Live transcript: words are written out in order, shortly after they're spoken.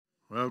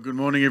Well, good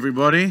morning,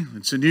 everybody.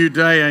 It's a new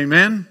day,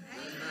 amen?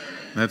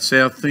 That's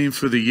our theme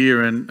for the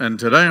year, and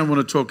today I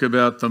want to talk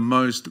about the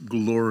most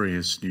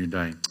glorious new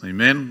day.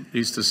 Amen?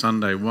 Easter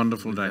Sunday,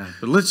 wonderful day.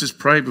 But let's just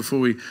pray before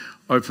we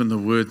open the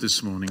word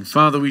this morning.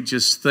 Father, we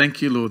just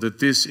thank you, Lord, that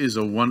this is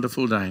a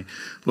wonderful day.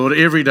 Lord,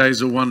 every day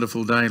is a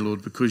wonderful day,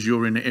 Lord, because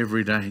you're in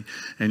every day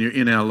and you're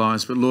in our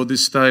lives. But Lord,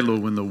 this day,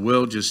 Lord, when the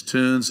world just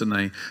turns and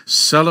they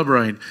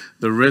celebrate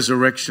the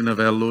resurrection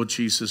of our Lord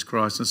Jesus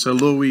Christ. And so,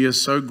 Lord, we are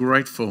so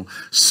grateful,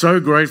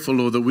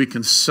 Lord, that we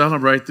can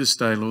celebrate this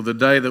day, Lord, the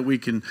day that we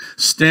can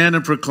stand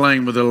and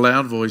proclaim with a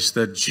loud voice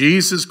that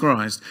Jesus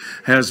Christ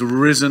has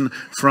risen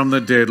from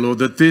the dead, Lord,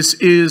 that this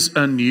is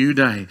a new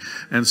day.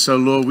 And so,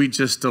 Lord, we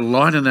just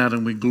delight in that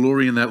and we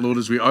glory in that, Lord,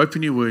 as we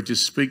open your word.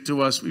 Just speak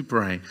to us, we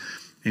pray,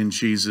 in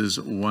Jesus'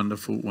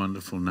 wonderful,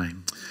 wonderful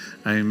name.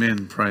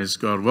 Amen. Praise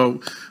God.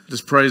 Well,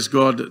 just praise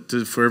God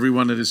for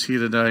everyone that is here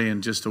today,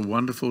 and just a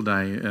wonderful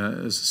day.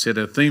 As I said,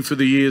 our theme for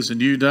the year is a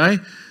new day.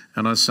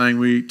 And I was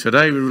saying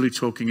today we're really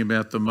talking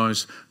about the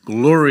most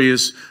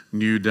glorious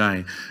new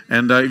day.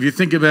 And if you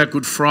think about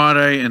Good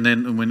Friday, and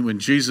then when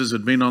Jesus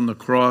had been on the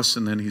cross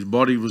and then his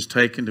body was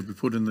taken to be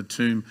put in the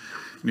tomb,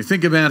 and you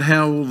think about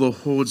how all the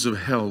hordes of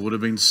hell would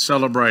have been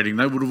celebrating.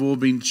 They would have all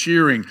been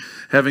cheering,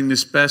 having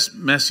this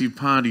massive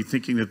party,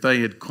 thinking that they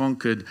had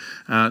conquered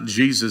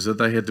Jesus, that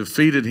they had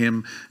defeated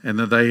him, and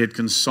that they had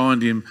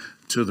consigned him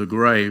to the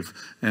grave.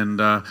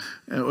 And I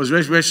was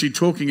actually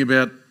talking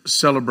about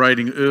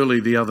celebrating early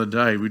the other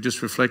day. We're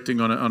just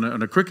reflecting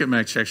on a cricket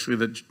match, actually,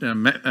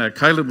 that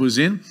Caleb was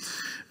in.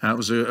 It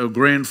was a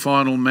grand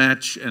final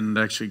match, and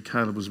actually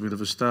Caleb was a bit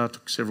of a star,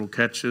 took several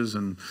catches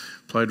and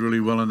played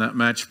really well in that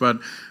match. But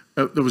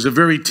there was a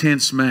very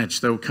tense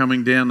match. They were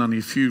coming down, only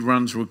a few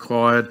runs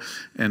required,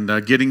 and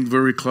getting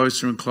very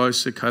closer and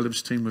closer.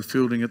 Caleb's team were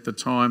fielding at the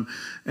time,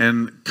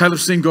 and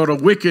Caleb's team got a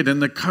wicket,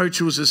 and the coach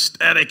was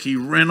ecstatic. He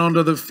ran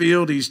onto the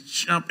field. He's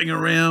jumping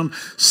around,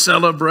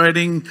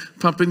 celebrating,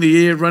 pumping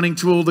the air, running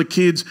to all the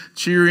kids,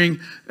 cheering,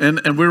 and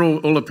we're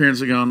all the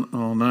parents are going,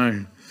 "Oh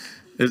no,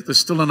 there's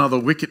still another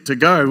wicket to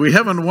go. We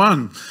haven't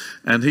won."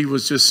 And he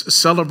was just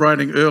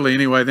celebrating early.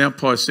 Anyway, the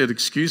umpire said,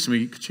 "Excuse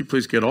me, could you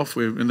please get off?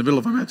 We're in the middle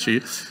of a match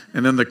here."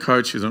 And then the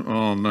coach is,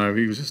 "Oh no,"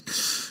 he was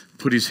just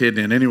put his head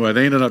down. Anyway,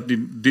 they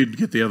did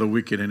get the other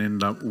wicket and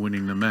ended up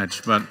winning the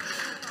match. But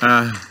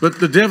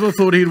the devil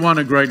thought he'd won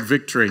a great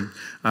victory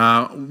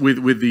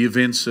with the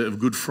events of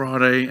Good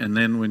Friday and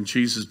then when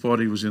Jesus'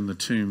 body was in the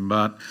tomb.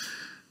 But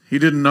he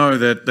didn't know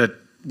that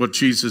what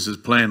Jesus'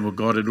 plan, what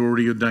God had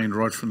already ordained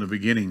right from the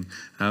beginning,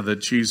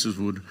 that Jesus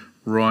would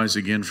rise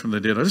again from the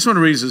dead. I just want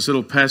to read this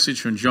little passage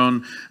from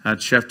John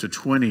chapter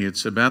 20.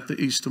 It's about the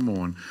Easter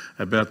morn,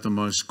 about the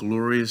most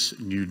glorious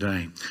new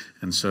day.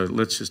 And so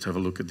let's just have a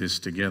look at this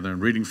together.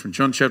 And reading from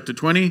John chapter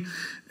 20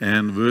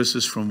 and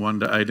verses from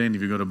 1 to 18.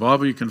 If you've got a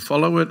Bible, you can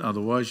follow it.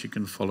 Otherwise, you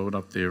can follow it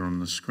up there on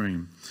the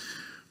screen.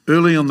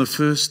 Early on the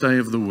first day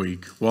of the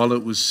week, while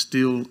it was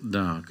still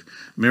dark,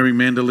 Mary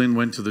Magdalene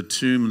went to the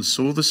tomb and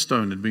saw the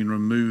stone had been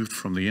removed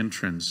from the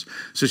entrance.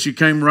 So she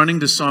came running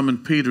to Simon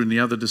Peter and the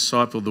other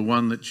disciple, the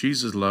one that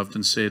Jesus loved,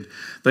 and said,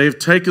 "They have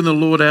taken the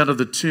Lord out of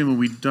the tomb, and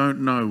we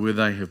don't know where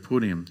they have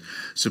put him."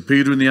 So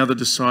Peter and the other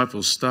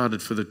disciple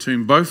started for the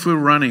tomb. Both were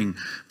running,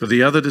 but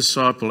the other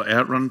disciple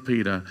outran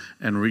Peter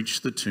and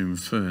reached the tomb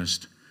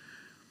first.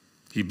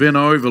 He bent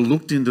over,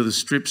 looked in at the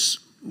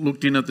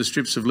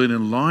strips of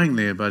linen lying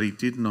there, but he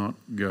did not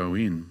go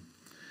in.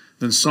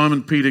 Then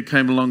Simon Peter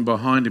came along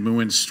behind him and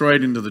went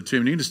straight into the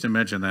tomb. And you can just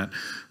imagine that.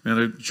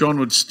 Now, John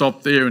would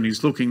stop there and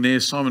he's looking there.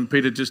 Simon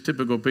Peter, just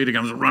typical Peter,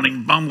 comes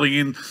running, bumbling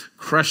in,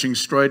 crashing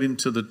straight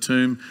into the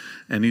tomb,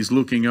 and he's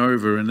looking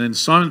over. And then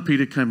Simon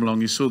Peter came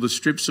along. He saw the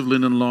strips of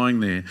linen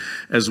lying there,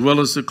 as well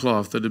as the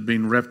cloth that had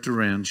been wrapped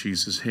around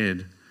Jesus'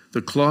 head.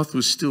 The cloth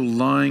was still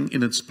lying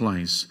in its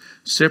place,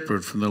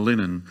 separate from the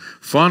linen.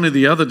 Finally,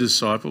 the other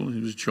disciple,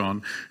 who was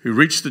John, who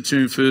reached the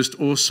tomb first,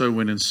 also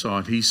went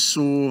inside. He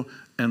saw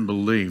and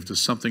believed. There's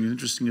something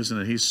interesting, isn't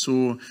it? He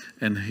saw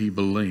and he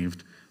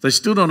believed. They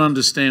still don't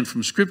understand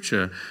from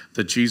Scripture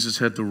that Jesus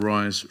had to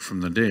rise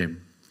from the dead.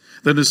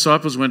 The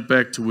disciples went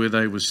back to where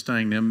they were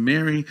staying. Now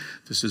Mary,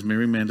 this is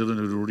Mary Magdalene,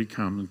 had already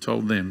come and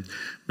told them.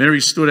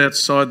 Mary stood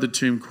outside the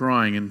tomb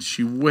crying, and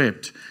she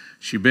wept.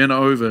 She bent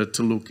over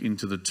to look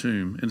into the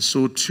tomb and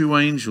saw two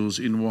angels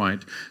in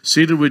white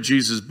seated where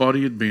Jesus'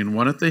 body had been,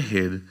 one at the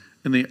head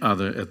and the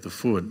other at the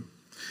foot.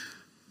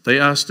 They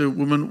asked her,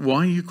 "Woman,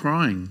 why are you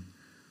crying?"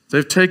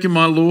 "They've taken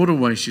my Lord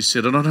away," she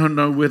said, "and I don't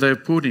know where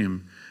they've put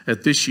him."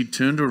 At this she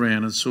turned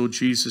around and saw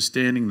Jesus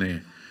standing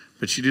there,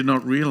 but she did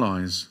not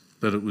realize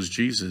that it was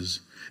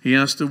Jesus. He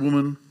asked her,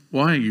 "Woman,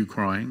 why are you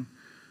crying?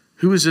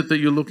 Who is it that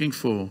you're looking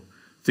for?"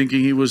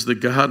 Thinking he was the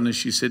gardener,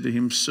 she said to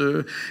him,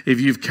 "Sir,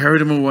 if you've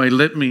carried him away,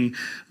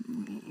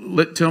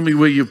 tell me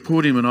where you've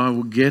put him and I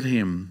will get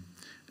him."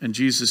 And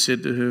Jesus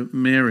said to her,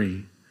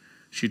 "Mary."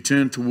 She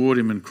turned toward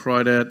him and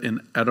cried out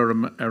in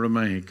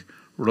Aramaic,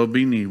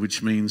 "Rabbini,"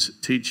 which means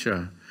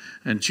teacher.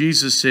 And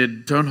Jesus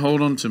said, "Don't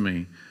hold on to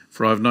me,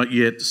 for I have not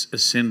yet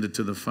ascended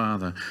to the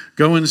Father.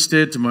 Go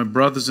instead to my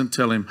brothers and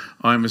tell him,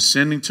 I am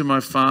ascending to my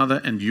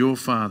Father and your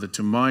Father,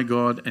 to my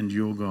God and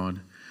your God.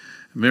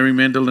 Mary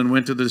Magdalene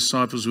went to the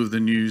disciples with the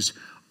news,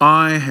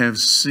 I have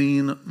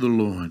seen the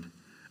Lord.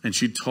 And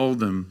she told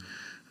them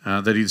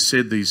that he'd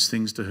said these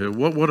things to her.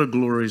 What a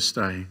glorious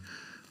day.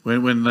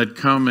 When they'd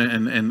come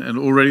and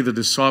already the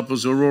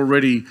disciples are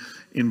already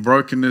in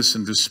brokenness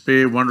and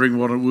despair, wondering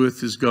what on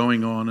earth is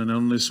going on. And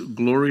on this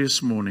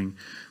glorious morning,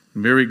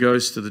 Mary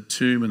goes to the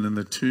tomb, and then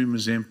the tomb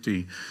is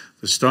empty.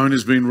 The stone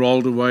has been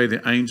rolled away.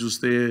 The angel's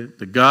there.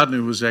 The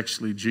gardener was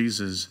actually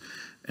Jesus.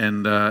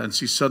 And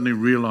she suddenly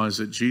realized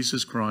that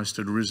Jesus Christ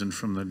had risen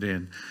from the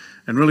dead.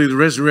 And really, the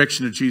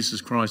resurrection of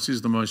Jesus Christ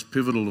is the most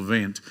pivotal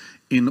event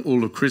in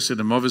all of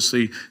Christendom.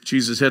 Obviously,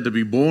 Jesus had to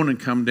be born and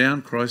come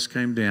down. Christ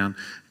came down.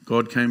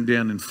 God came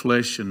down in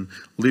flesh and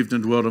lived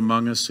and dwelt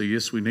among us. So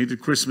yes, we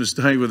needed Christmas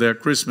Day. Without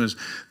Christmas,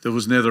 there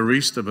was never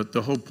Easter. But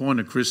the whole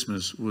point of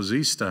Christmas was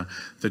Easter,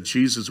 that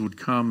Jesus would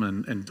come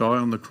and die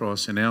on the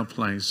cross in our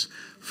place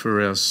for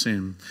our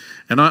sin.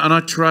 And I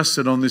trust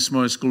that on this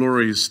most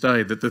glorious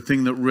day, that the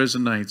thing that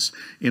resonates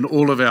in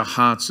all of our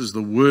hearts is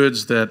the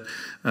words that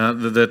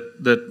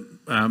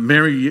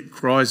Mary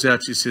cries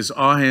out. She says,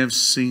 I have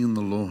seen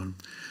the Lord.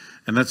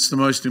 And that's the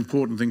most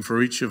important thing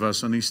for each of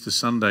us on Easter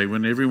Sunday,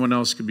 when everyone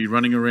else could be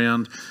running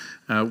around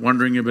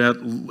wondering about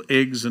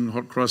eggs and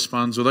hot cross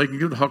buns, or they can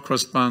get hot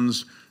cross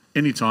buns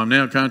anytime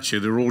now, can't you?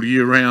 They're all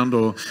year round,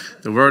 or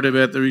they're worried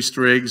about their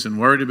Easter eggs and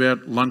worried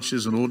about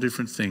lunches and all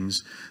different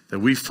things. That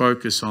we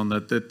focus on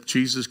that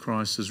Jesus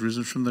Christ has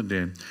risen from the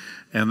dead.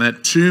 And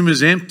that tomb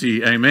is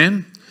empty,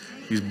 amen?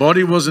 His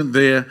body wasn't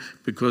there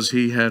because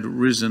he had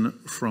risen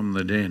from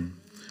the dead.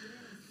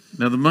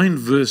 Now, the main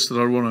verse that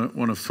I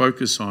want to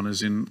focus on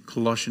is in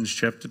Colossians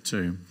chapter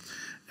 2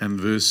 and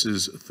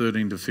verses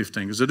 13 to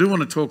 15. Because I do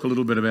want to talk a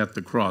little bit about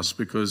the cross,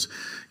 because,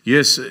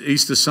 yes,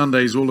 Easter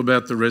Sunday is all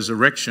about the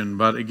resurrection.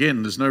 But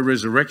again, there's no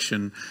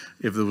resurrection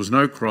if there was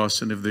no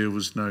cross and if there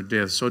was no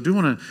death. So I do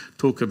want to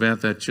talk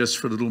about that just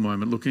for a little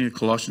moment, looking at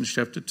Colossians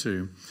chapter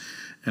 2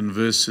 and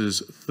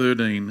verses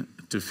 13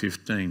 to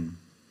 15.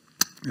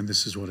 And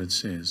this is what it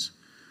says.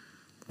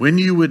 When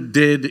you were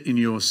dead in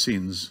your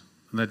sins,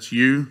 and that's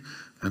you,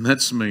 and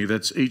that's me,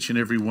 that's each and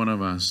every one of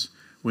us.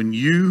 When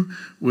you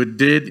were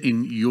dead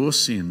in your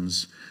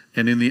sins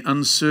and in the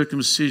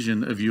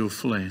uncircumcision of your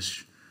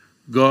flesh,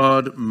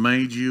 God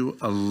made you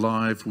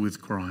alive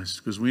with Christ.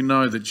 Because we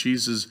know that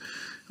Jesus,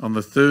 on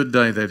the third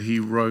day that he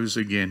rose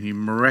again, he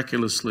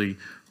miraculously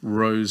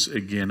rose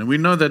again. And we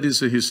know that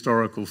is a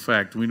historical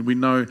fact. We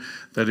know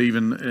that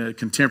even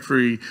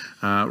contemporary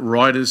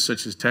writers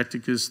such as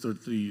Tacitus,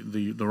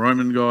 the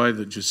Roman guy,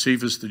 the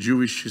Josephus, the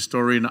Jewish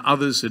historian,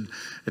 others had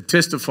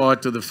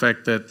testified to the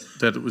fact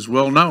that it was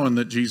well known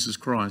that Jesus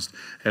Christ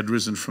had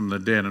risen from the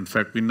dead. In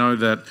fact, we know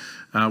that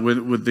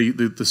with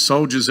the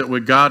soldiers that were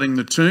guarding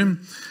the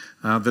tomb,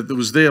 that it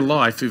was their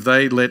life. If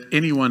they let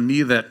anyone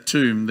near that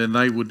tomb, then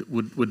they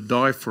would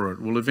die for it.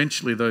 Well,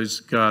 eventually those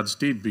guards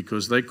did,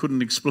 because they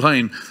couldn't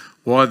explain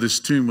why this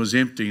tomb was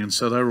empty, and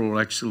so they were all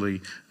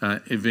actually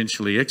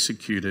eventually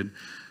executed.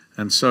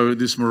 And so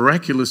this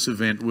miraculous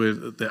event where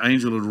the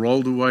angel had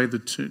rolled away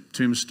the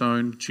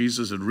tombstone,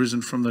 Jesus had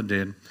risen from the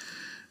dead,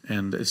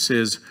 and it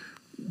says,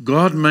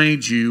 God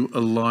made you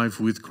alive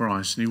with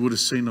Christ. And you would have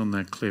seen on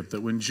that clip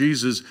that when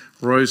Jesus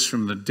rose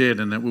from the dead,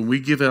 and that when we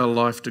give our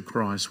life to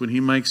Christ, when he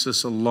makes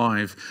us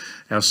alive,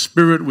 our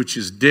spirit which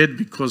is dead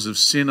because of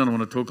sin, and I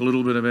want to talk a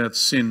little bit about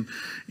sin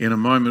in a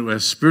moment, our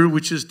spirit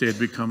which is dead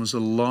becomes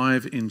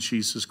alive in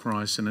Jesus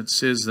Christ. And it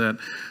says that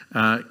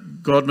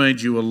God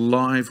made you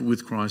alive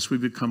with Christ. We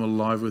become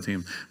alive with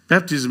him.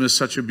 Baptism is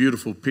such a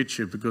beautiful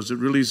picture, because it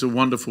really is a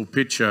wonderful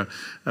picture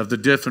of the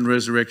death and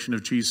resurrection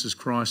of Jesus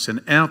Christ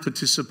and our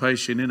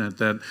participation in it.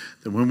 That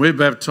when we're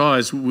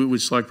baptized,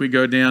 it's like we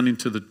go down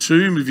into the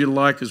tomb, if you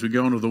like, as we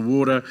go into the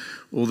water.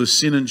 All the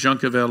sin and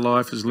junk of our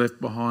life is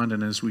left behind,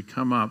 and as we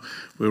come up,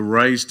 we're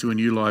raised to a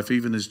new life,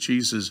 even as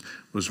Jesus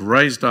was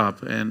raised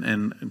up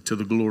and to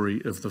the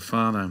glory of the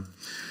Father.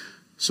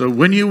 So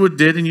when you were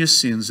dead in your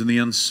sins and the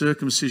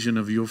uncircumcision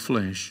of your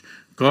flesh,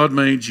 God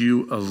made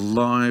you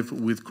alive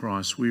with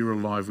Christ. We are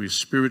alive. We're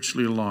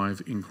spiritually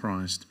alive in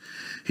Christ.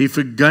 He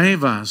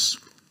forgave us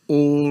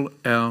all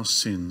our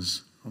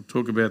sins. I'll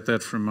talk about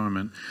that for a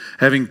moment.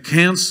 Having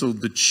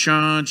cancelled the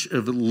charge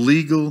of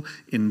legal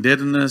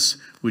indebtedness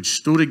which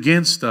stood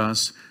against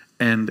us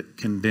and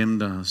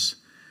condemned us.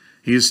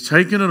 He has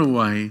taken it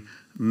away,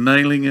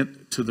 nailing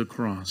it to the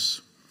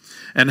cross.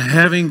 And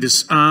having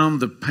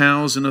disarmed the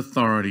powers and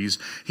authorities,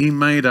 he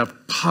made a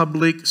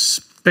public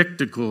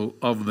spectacle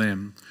of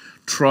them,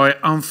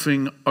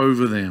 triumphing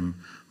over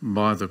them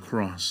by the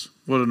cross.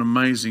 What an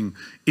amazing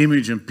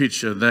image and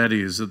picture that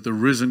is, that the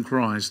risen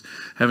Christ,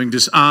 having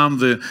disarmed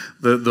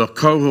the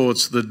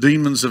cohorts, the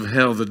demons of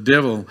hell, the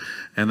devil,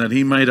 and that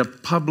he made a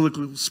public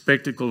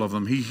spectacle of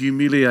them. He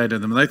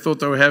humiliated them. They thought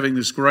they were having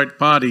this great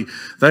party.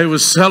 They were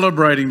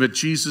celebrating, but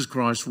Jesus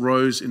Christ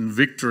rose in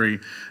victory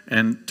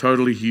and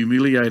totally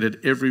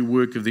humiliated every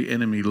work of the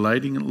enemy,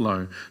 laying it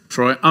low,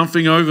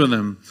 triumphing over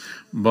them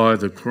by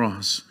the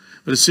cross.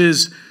 But it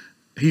says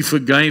he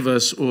forgave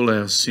us all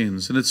our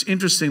sins. And it's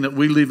interesting that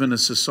we live in a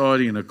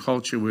society and a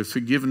culture where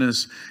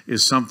forgiveness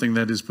is something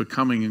that is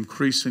becoming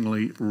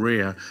increasingly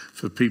rare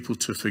for people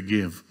to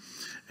forgive.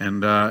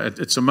 And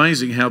it's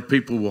amazing how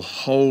people will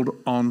hold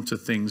on to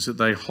things, that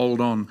they hold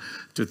on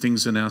to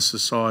things in our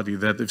society.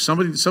 That if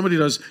somebody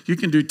does, you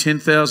can do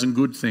 10,000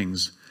 good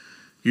things.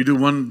 You do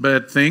one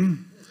bad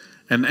thing,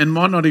 and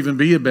might not even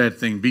be a bad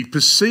thing, be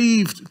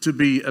perceived to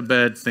be a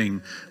bad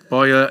thing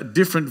by a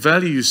different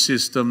value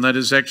system that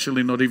is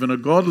actually not even a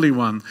godly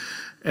one,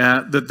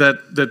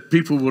 that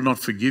people will not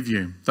forgive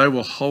you. They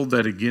will hold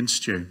that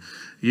against you.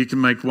 You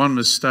can make one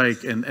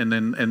mistake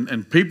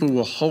and people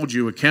will hold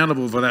you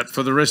accountable for that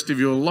for the rest of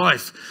your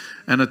life.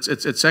 And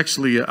it's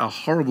actually a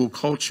horrible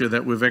culture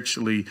that we've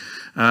actually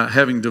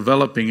having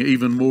developing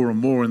even more and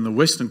more in the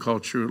Western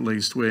culture, at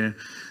least, where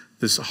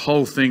this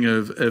whole thing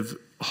of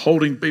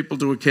holding people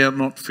to account,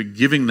 not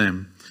forgiving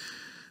them.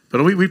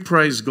 But we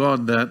praise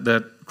God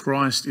that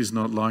Christ is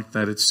not like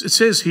that. It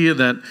says here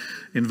that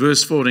in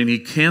verse 14, he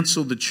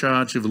cancelled the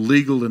charge of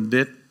legal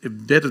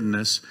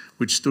indebtedness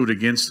which stood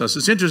against us.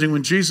 It's interesting,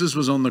 when Jesus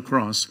was on the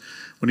cross,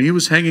 when he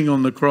was hanging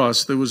on the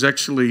cross, there was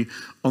actually,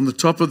 on the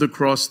top of the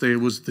cross there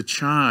was the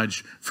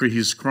charge for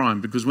his crime.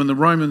 Because when the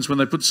Romans, when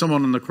they put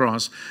someone on the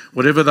cross,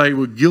 whatever they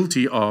were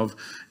guilty of,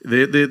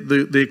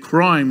 their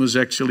crime was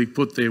actually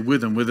put there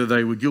with them, whether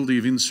they were guilty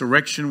of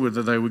insurrection,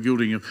 whether they were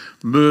guilty of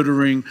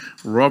murdering,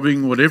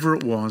 robbing, whatever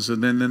it was,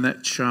 and then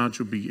that charge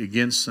would be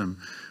against them.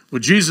 Well,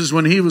 Jesus,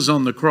 when he was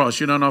on the cross,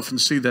 you don't often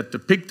see that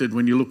depicted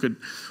when you look at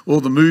all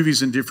the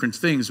movies and different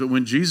things, but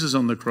when Jesus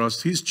on the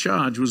cross, his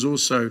charge was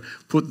also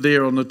put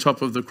there on the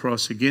top of the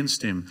cross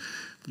against him.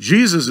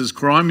 Jesus'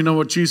 crime, you know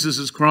what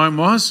Jesus' crime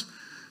was?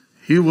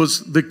 He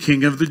was the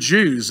King of the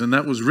Jews, and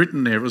that was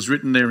written there. It was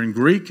written there in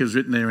Greek, it was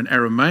written there in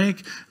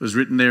Aramaic, it was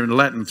written there in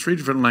Latin, 3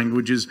 different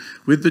languages,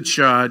 with the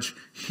charge,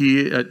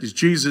 here is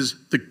Jesus,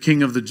 the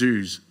King of the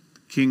Jews,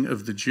 King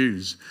of the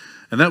Jews.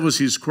 And that was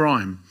his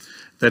crime,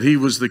 that he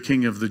was the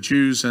King of the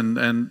Jews, and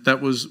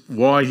that was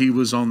why he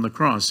was on the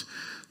cross.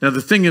 Now,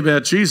 the thing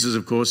about Jesus,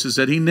 of course, is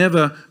that he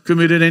never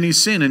committed any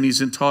sin in his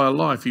entire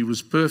life. He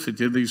was perfect.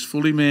 He was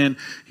fully man.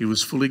 He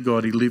was fully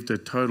God. He lived a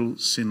total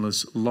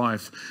sinless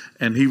life.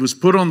 And he was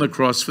put on the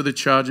cross for the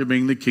charge of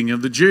being the King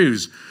of the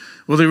Jews.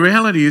 Well, the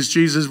reality is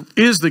Jesus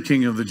is the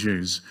King of the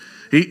Jews.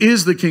 He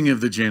is the King of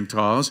the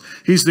Gentiles.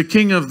 He's the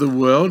King of the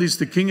world. He's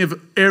the King of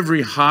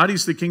every heart.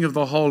 He's the King of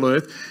the whole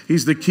earth.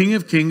 He's the King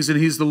of kings, and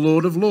he's the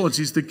Lord of lords.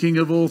 He's the King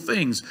of all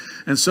things.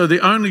 And so the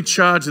only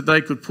charge that they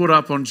could put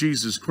up on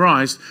Jesus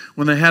Christ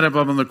when they had him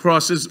up on the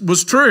cross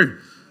was true.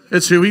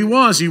 It's who he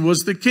was. He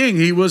was the King.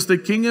 He was the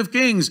King of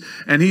kings,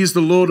 and he's the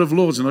Lord of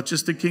lords, and not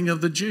just the King of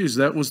the Jews.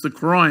 That was the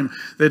crime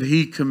that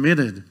he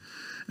committed.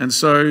 And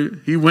so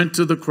he went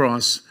to the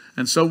cross.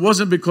 And so it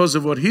wasn't because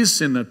of what his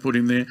sin that put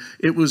him there,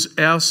 it was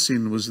our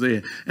sin was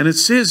there. And it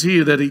says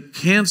here that he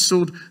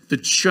cancelled the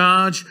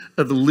charge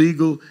of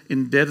legal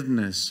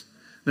indebtedness.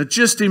 Now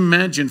just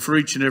imagine for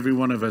each and every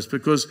one of us,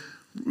 because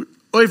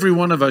every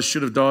one of us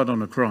should have died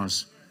on a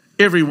cross.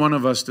 Every one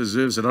of us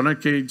deserves it. I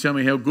don't care, you tell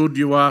me how good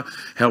you are,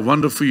 how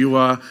wonderful you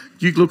are.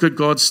 You look at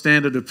God's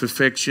standard of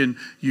perfection,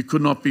 you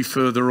could not be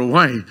further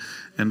away.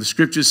 And the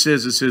scripture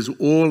says, it says,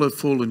 all have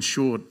fallen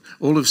short,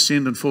 all have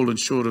sinned and fallen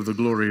short of the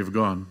glory of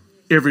God.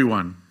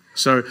 Everyone.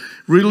 So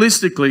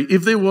realistically,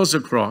 if there was a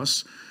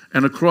cross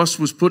and a cross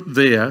was put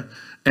there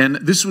and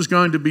this was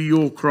going to be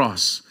your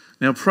cross.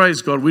 Now,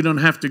 praise God, we don't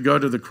have to go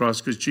to the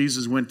cross because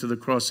Jesus went to the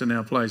cross in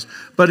our place.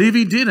 But if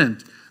he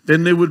didn't,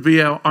 then there would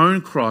be our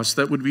own cross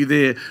that would be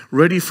there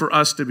ready for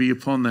us to be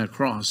upon that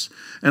cross.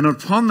 And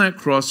upon that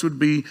cross would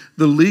be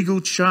the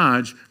legal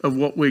charge of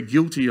what we're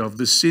guilty of,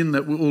 the sin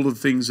that all the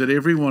things that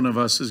every one of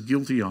us is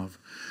guilty of.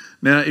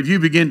 Now, if you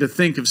begin to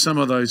think of some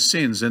of those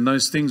sins, and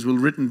those things were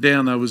written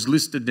down, they was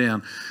listed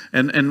down,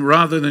 and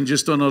rather than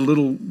just on a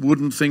little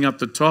wooden thing up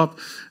the top,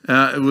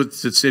 it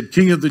said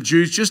King of the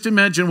Jews, just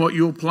imagine what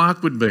your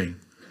plaque would be.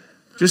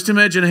 Just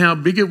imagine how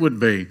big it would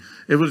be.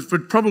 It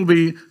would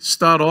probably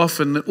start off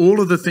and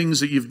all of the things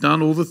that you've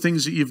done, all the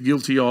things that you're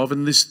guilty of,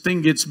 and this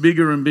thing gets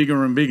bigger and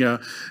bigger and bigger.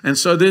 And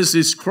so there's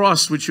this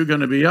cross which you're going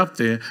to be up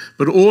there,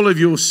 but all of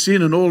your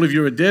sin and all of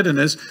your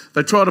indebtedness,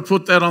 they try to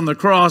put that on the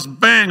cross,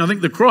 bang, I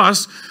think the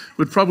cross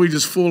would probably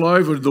just fall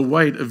over the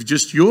weight of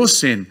just your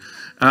sin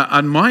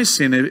and my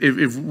sin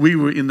if we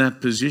were in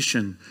that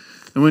position.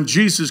 And when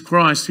Jesus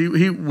Christ,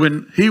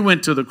 when he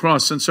went to the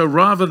cross, and so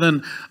rather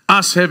than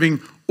us having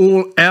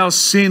all our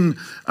sin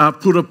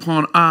put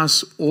upon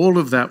us, all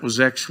of that was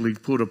actually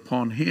put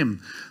upon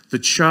him. The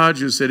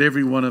charges that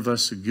every one of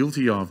us are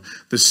guilty of,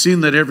 the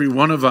sin that every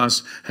one of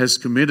us has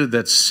committed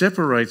that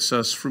separates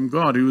us from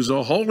God, who is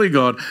a holy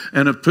God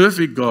and a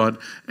perfect God,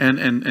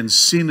 and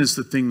sin is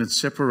the thing that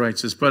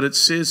separates us. But it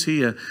says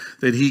here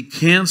that he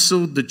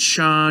cancelled the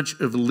charge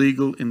of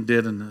legal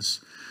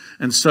indebtedness.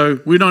 And so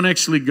we don't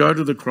actually go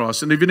to the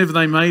cross. And even if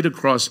they made a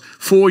cross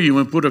for you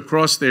and put a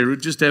cross there, it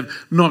would just have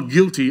not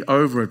guilty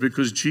over it,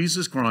 because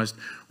Jesus Christ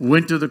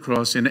went to the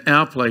cross in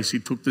our place. He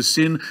took the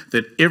sin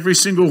that every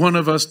single one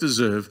of us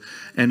deserve,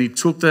 and he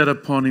took that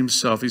upon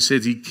himself. He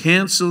said he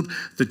cancelled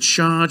the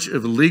charge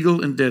of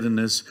legal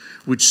indebtedness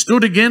which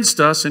stood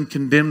against us and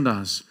condemned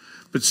us.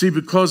 But see,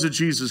 because of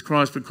Jesus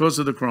Christ, because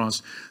of the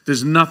cross,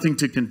 there's nothing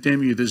to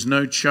condemn you. There's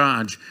no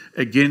charge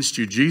against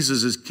you.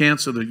 Jesus has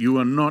cancelled it. You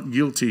are not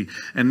guilty.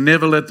 And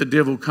never let the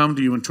devil come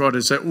to you and try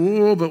to say,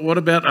 oh, but what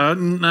about...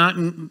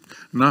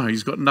 No,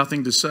 he's got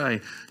nothing to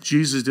say.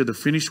 Jesus did a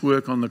finished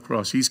work on the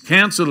cross. He's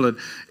cancelled it.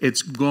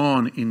 It's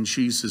gone in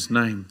Jesus'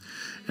 name.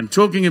 And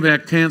talking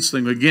about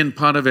cancelling, again,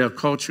 part of our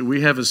culture, we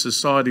have a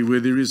society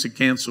where there is a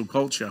cancel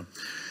culture.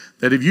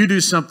 That if you do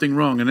something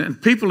wrong,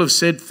 and people have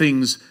said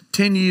things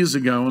 10 years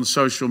ago on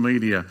social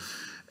media,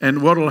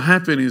 and what will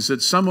happen is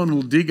that someone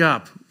will dig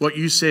up what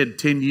you said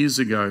 10 years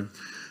ago,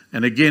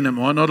 and again, it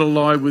might not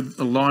align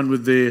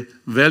with their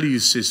value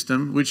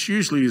system, which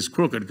usually is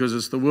crooked because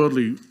it's the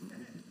worldly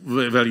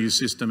value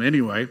system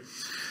anyway.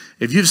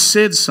 If you've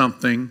said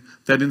something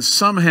that in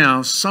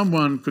somehow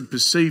someone could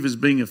perceive as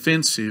being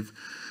offensive,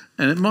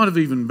 and it might have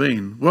even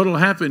been, what will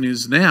happen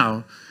is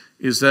now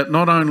is that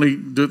not only,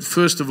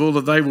 first of all,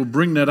 that they will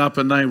bring that up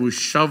and they will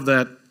shove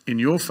that in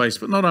your face,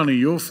 but not only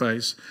your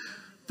face,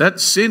 that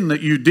sin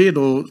that you did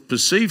or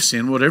perceived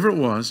sin, whatever it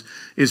was,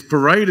 is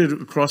paraded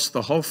across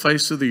the whole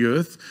face of the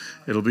earth.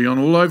 It'll be on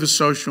all over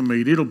social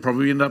media. It'll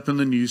probably end up in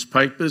the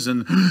newspapers.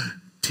 And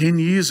 10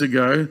 years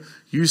ago,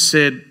 you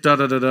said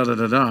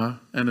da-da-da-da-da-da,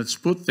 and it's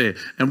put there.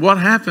 And what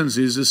happens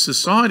is a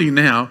society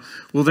now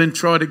will then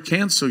try to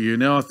cancel you.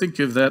 Now, I think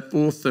of that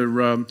author,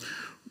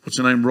 what's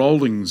her name,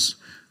 Rawlings.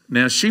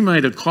 Now, she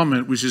made a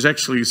comment which is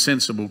actually a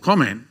sensible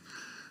comment.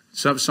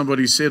 So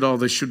somebody said, oh,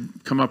 they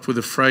should come up with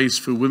a phrase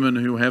for women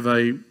who have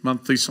a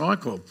monthly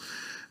cycle.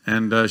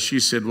 And she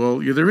said,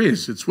 well, yeah, there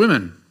is. It's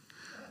women.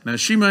 Now,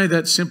 she made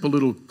that simple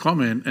little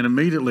comment and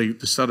immediately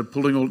they started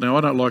pulling all... Now,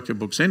 I don't like her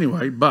books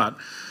anyway, but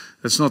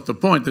that's not the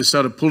point. They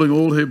started pulling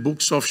all her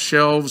books off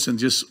shelves and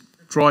just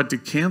tried to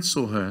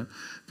cancel her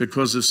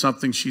because of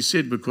something she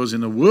said, because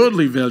in a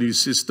worldly value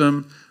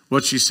system,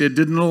 what she said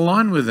didn't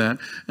align with that.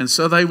 And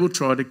so they will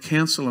try to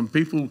cancel. And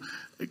people,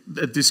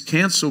 this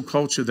cancel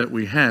culture that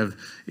we have,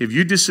 if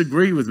you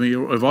disagree with me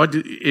or if I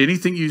do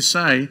anything you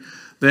say,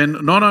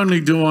 then not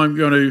only do I'm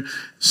going to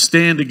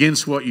stand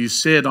against what you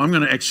said, I'm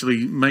going to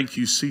actually make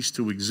you cease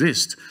to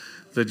exist.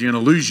 That you're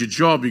going to lose your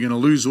job, you're going to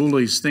lose all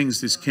these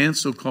things, this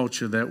cancel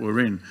culture that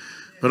we're in.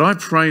 But I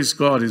praise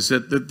God is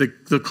that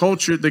the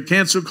culture, the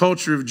cancel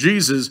culture of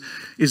Jesus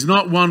is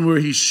not one where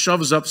he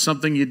shoves up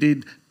something you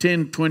did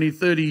 10, 20,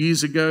 30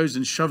 years ago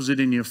and shoves it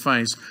in your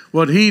face.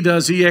 What he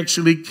does, he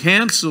actually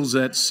cancels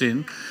that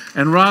sin.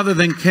 And rather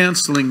than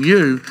cancelling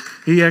you,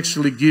 he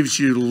actually gives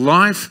you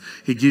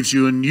life. He gives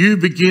you a new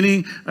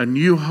beginning, a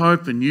new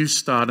hope, a new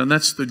start. And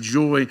that's the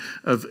joy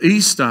of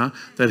Easter,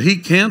 that he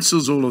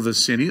cancels all of the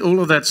sin. All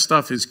of that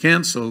stuff is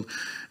cancelled.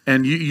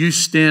 And you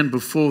stand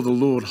before the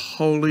Lord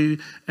holy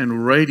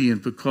and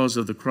radiant because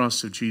of the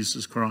cross of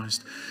Jesus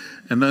Christ.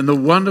 And then the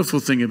wonderful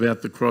thing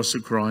about the cross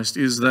of Christ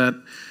is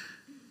that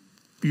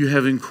you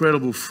have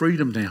incredible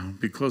freedom now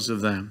because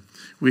of that.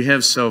 We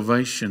have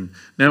salvation.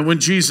 Now, when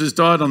Jesus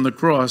died on the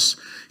cross,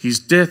 his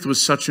death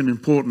was such an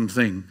important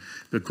thing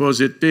because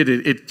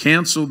it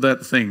cancelled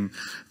that thing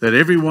that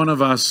every one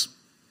of us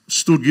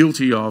stood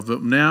guilty of.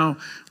 But now,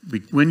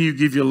 when you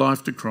give your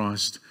life to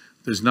Christ,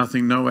 there's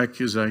nothing, no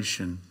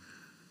accusation.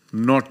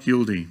 Not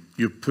guilty.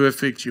 You're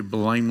perfect. You're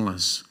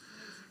blameless.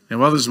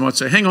 Now others might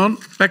say, hang on,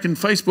 back in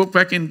Facebook,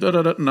 back in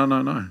da-da-da.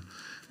 No.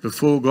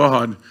 Before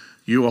God,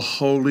 you are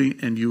holy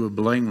and you are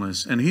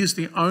blameless. And he's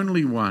the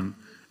only one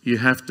you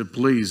have to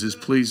please, is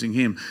pleasing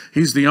him.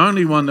 He's the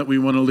only one that we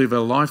want to live our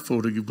life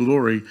for, to give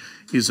glory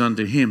is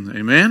unto him.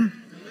 Amen?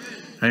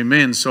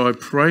 Amen. So I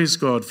praise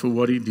God for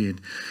what he did.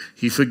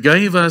 He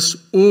forgave us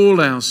all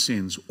our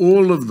sins,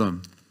 all of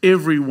them,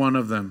 every one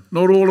of them.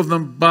 Not all of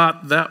them,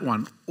 but that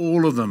one,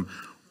 all of them.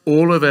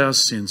 All of our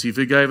sins. He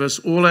forgave us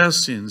all our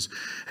sins,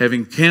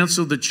 having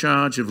cancelled the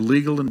charge of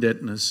legal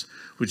indebtedness,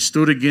 which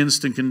stood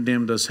against and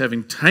condemned us,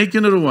 having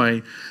taken it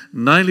away,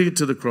 nailing it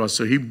to the cross.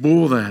 So he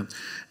bore that.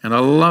 And I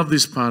love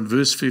this part,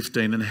 verse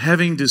 15. And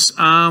having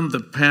disarmed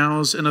the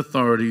powers and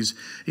authorities,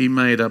 he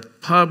made a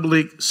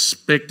public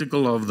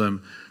spectacle of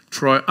them,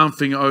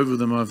 triumphing over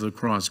them over the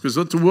cross. Because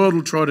what the world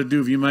will try to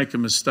do if you make a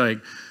mistake,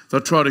 they'll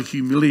try to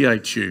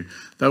humiliate you.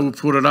 They will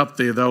put it up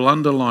there. They'll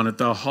underline it.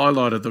 They'll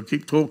highlight it. They'll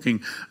keep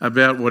talking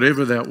about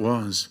whatever that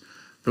was.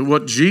 But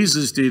what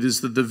Jesus did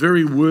is that the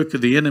very work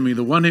of the enemy,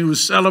 the one who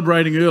was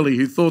celebrating early,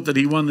 who thought that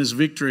he won this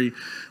victory,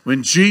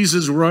 when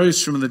Jesus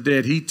rose from the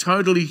dead, he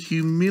totally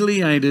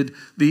humiliated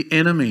the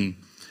enemy.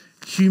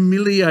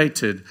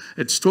 humiliated.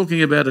 It's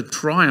talking about a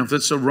triumph.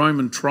 That's a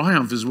Roman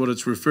triumph is what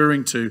it's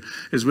referring to,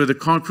 is where the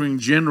conquering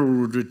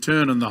general would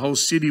return and the whole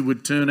city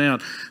would turn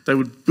out. They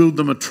would build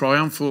them a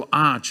triumphal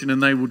arch, and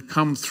then they would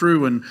come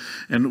through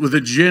and with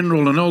a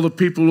general and all the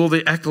people, all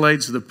the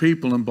accolades of the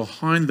people, and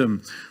behind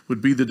them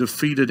would be the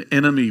defeated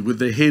enemy with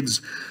their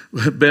heads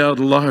bowed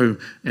low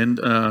and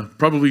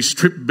probably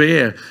stripped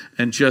bare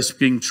and just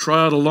being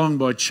trailed along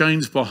by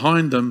chains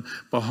behind them,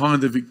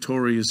 behind the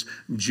victorious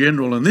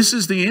general. And this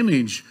is the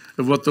image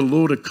of what the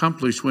Lord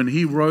accomplished when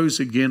he rose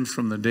again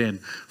from the dead,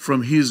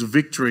 from his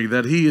victory,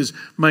 that he has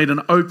made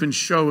an open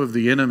show of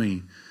the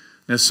enemy.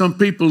 Now, some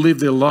people live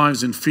their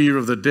lives in fear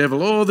of the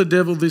devil. Oh, the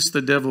devil this,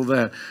 the devil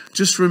that.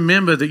 Just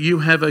remember that you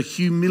have a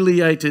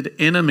humiliated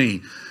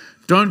enemy.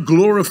 Don't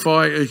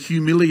glorify a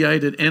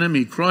humiliated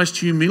enemy. Christ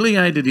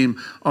humiliated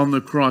him on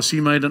the cross. He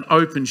made an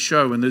open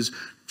show, and there's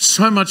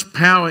so much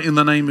power in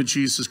the name of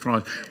Jesus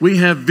Christ. We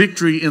have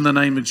victory in the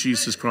name of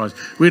Jesus Christ.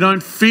 We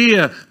don't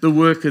fear the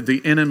work of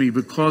the enemy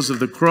because of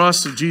the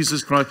cross of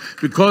Jesus Christ,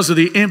 because of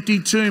the empty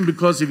tomb,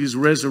 because of his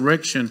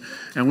resurrection.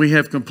 And we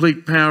have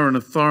complete power and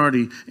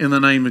authority in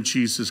the name of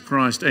Jesus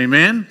Christ.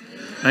 Amen?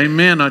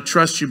 Amen. I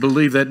trust you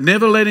believe that.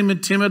 Never let him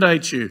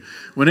intimidate you.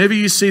 Whenever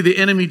you see the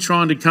enemy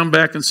trying to come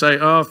back and say,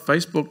 oh,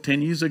 Facebook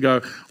 10 years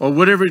ago, or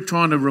whatever,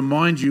 trying to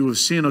remind you of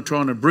sin or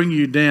trying to bring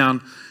you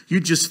down, you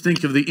just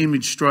think of the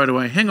image straight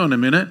away. Hang on a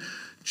minute.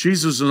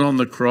 Jesus was on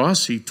the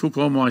cross. He took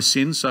all my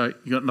sins, so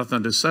you got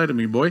nothing to say to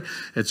me, boy.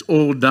 It's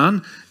all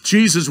done.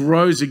 Jesus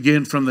rose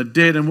again from the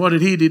dead, and what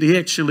did? He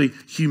actually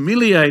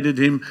humiliated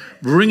him,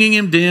 bringing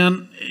him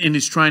down in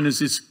his trainers,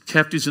 his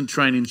captives and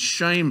training,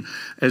 shame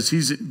as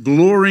he's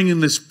glorying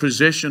in this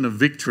possession of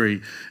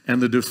victory and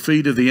the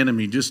defeat of the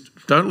enemy. Just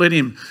don't let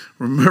him,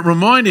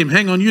 remind him,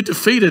 hang on, you're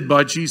defeated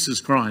by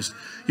Jesus Christ.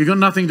 You've got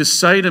nothing to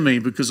say to me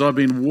because I've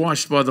been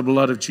washed by the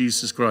blood of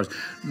Jesus Christ.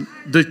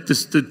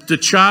 The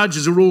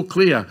charges are all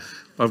clear.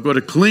 I've got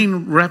a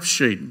clean rap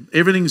sheet.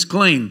 Everything's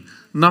clean.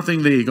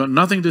 Nothing there. You've got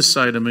nothing to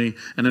say to me.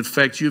 And in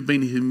fact, you've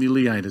been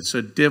humiliated.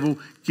 So devil,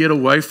 get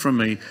away from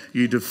me.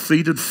 You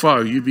defeated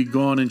foe. You be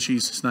gone in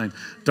Jesus' name.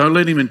 Don't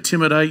let him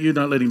intimidate you.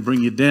 Don't let him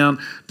bring you down.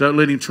 Don't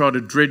let him try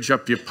to dredge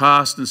up your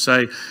past and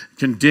say,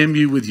 condemn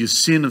you with your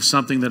sin of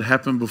something that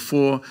happened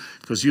before,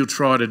 because he'll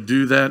try to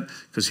do that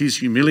because he's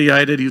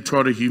humiliated. He'll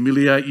try to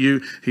humiliate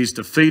you. He's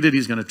defeated.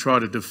 He's going to try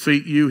to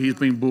defeat you. He's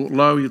been brought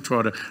low. He'll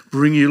try to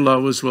bring you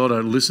low as well.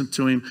 Don't listen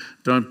to him.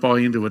 Don't buy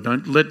into it.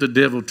 Don't let the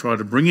devil try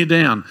to bring you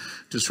down.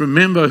 Just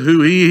remember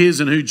who he is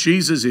and who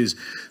Jesus is.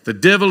 The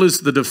devil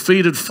is the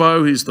defeated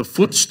foe. He's the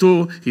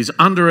footstool. He's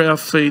under our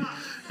feet.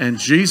 And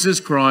Jesus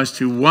Christ,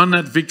 who won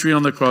that victory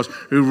on the cross,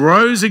 who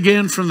rose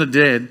again from the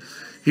dead,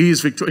 he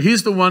is victorious.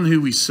 He's the one who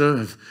we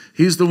serve.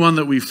 He's the one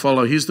that we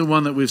follow. He's the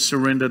one that we've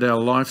surrendered our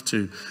life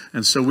to.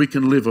 And so we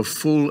can live a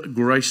full,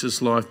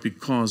 gracious life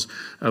because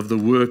of the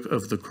work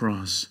of the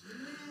cross.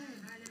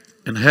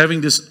 And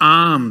having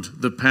disarmed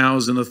the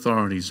powers and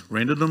authorities,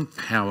 rendered them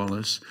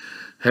powerless,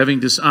 having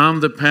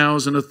disarmed the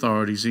powers and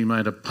authorities, he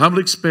made a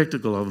public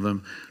spectacle of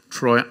them,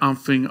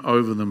 triumphing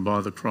over them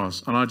by the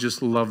cross. And I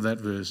just love that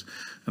verse.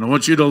 And I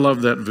want you to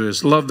love that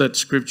verse, love that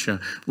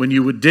scripture. When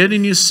you were dead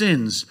in your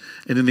sins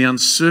and in the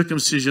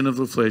uncircumcision of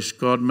the flesh,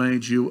 God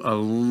made you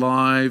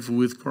alive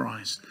with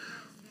Christ.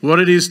 What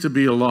it is to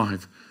be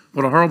alive.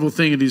 What a horrible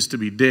thing it is to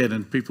be dead,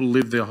 and people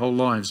live their whole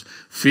lives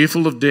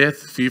fearful of death,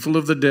 fearful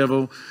of the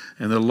devil,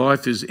 and their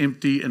life is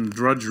empty and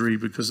drudgery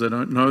because they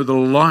don't know the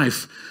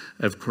life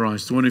of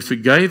Christ. The one who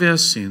forgave our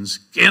sins,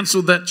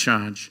 cancelled that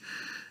charge,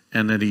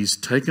 and that he's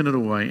taken it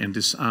away and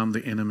disarmed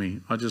the enemy.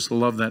 I just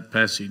love that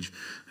passage.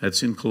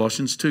 That's in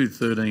Colossians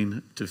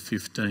 2:13 to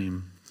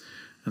 15.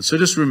 And so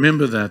just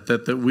remember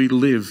that we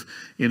live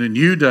in a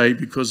new day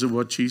because of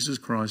what Jesus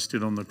Christ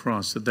did on the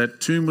cross.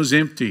 That tomb was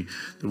empty.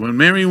 That when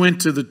Mary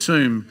went to the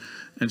tomb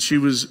and she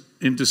was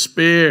in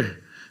despair,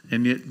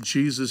 and yet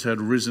Jesus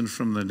had risen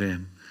from the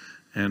dead.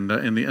 And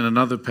in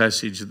another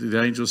passage,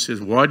 the angel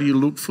says, why do you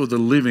look for the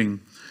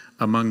living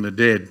among the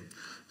dead?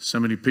 So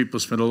many people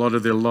spend a lot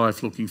of their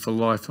life looking for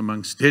life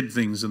amongst dead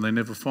things and they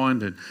never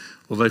find it.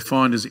 All they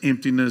find is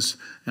emptiness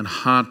and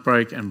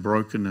heartbreak and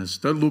brokenness.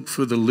 Don't look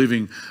for the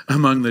living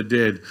among the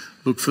dead.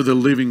 Look for the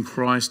living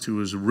Christ who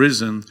is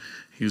risen.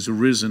 He was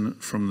risen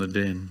from the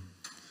dead.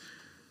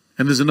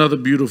 And there's another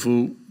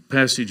beautiful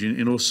passage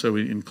also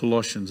in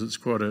Colossians. It's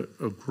quite a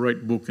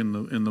great book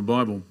in the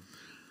Bible.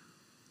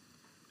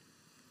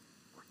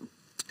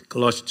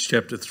 Colossians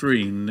chapter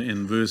 3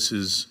 in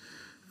verses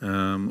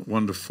 1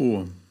 to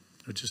 4.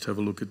 Let's just have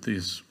a look at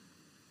this.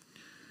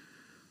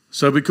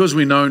 So because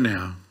we know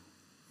now,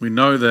 we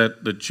know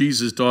that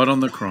Jesus died on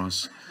the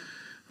cross.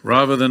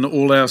 Rather than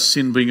all our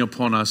sin being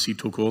upon us, he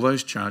took all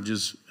those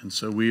charges. And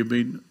so we have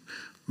been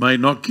made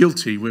not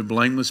guilty. We're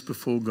blameless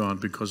before God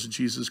because of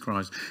Jesus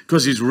Christ.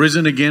 Because he's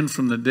risen again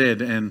from the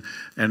dead and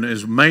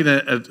has made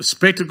a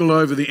spectacle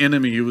over the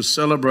enemy. He was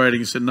celebrating.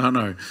 He said,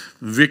 no,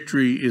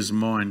 victory is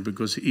mine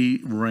because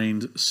he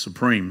reigned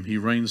supreme. He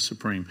reigns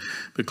supreme.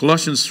 But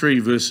Colossians 3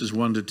 verses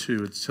 1 to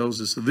 2, it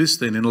tells us this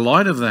then. In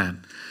light of that,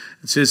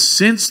 it says,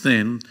 since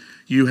then,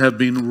 you have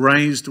been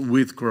raised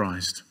with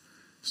Christ.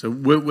 So,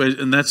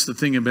 and that's the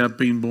thing about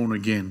being born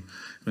again.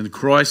 When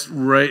Christ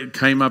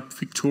came up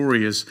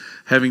victorious,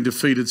 having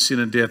defeated sin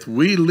and death,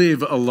 we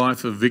live a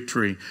life of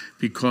victory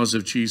because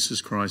of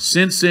Jesus Christ.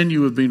 Since then,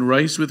 you have been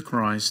raised with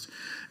Christ.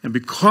 And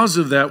because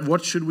of that,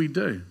 what should we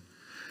do?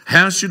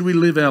 How should we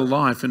live our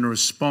life in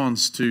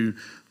response to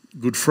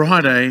Good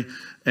Friday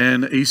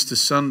and Easter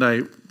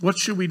Sunday? What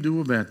should we do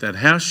about that?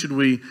 How should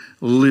we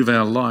live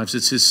our lives?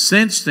 It says,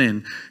 since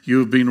then, you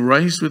have been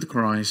raised with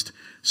Christ.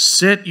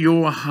 Set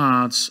your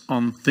hearts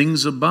on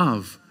things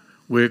above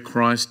where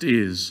Christ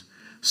is,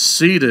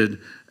 seated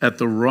at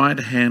the right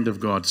hand of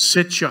God.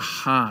 Set your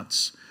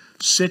hearts.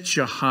 Set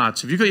your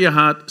hearts. Have you got your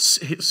heart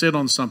set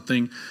on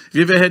something? Have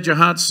you ever had your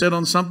heart set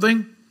on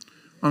something?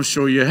 I'm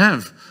sure you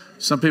have.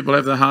 Some people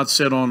have their heart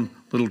set on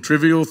little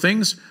trivial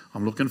things.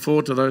 I'm looking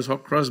forward to those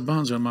hot cross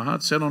buns, and my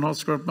heart's set on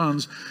hot cross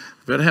buns.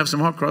 Better have some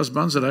hot cross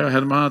buns today. I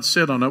had my heart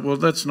set on it. Well,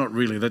 that's not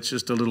really. That's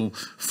just a little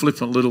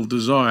flippant little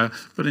desire.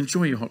 But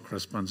enjoy your hot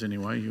cross buns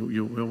anyway.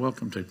 You're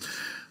welcome to.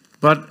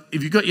 But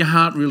if you've got your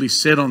heart really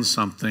set on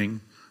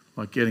something,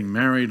 like getting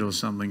married or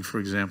something, for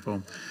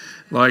example,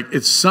 like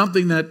it's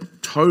something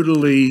that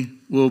totally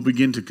will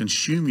begin to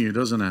consume you,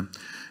 doesn't it?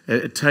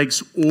 It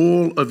takes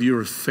all of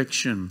your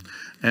affection.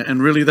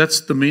 And really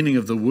that's the meaning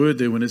of the word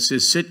there. When it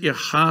says set your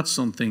hearts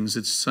on things,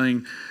 it's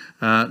saying,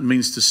 it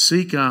means to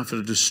seek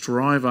after, to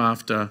strive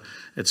after.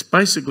 It's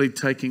basically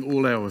taking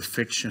all our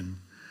affection.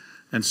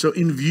 And so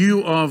in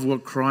view of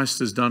what Christ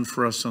has done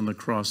for us on the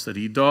cross, that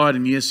he died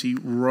and yes, he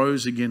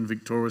rose again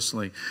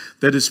victoriously,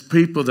 that as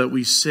people that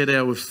we set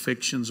our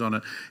affections on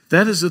it,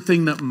 that is the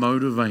thing that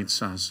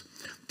motivates us.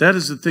 That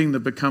is the thing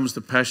that becomes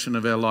the passion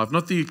of our life,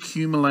 not the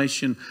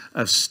accumulation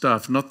of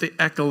stuff, not the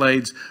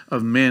accolades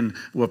of men,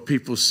 what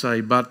people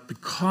say, but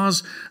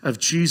because of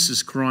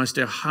Jesus Christ,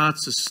 our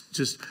hearts are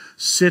just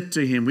set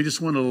to him. We just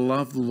want to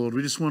love the Lord.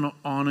 We just want to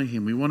honor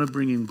him. We want to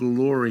bring him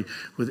glory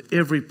with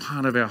every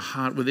part of our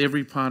heart, with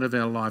every part of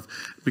our life.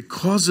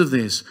 Because of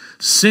this,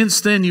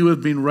 since then you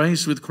have been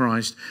raised with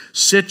Christ.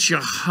 Set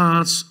your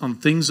hearts on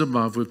things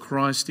above where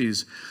Christ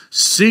is,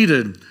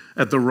 seated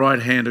at the right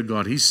hand of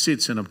God. He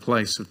sits in a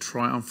place of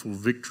triumphal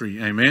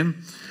victory.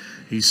 Amen.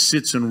 He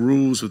sits and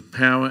rules with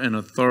power and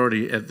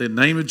authority. At the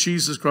name of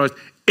Jesus Christ,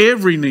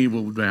 every knee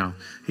will bow.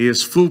 He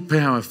has full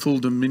power, full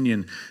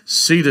dominion,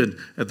 seated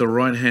at the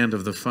right hand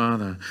of the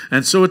Father.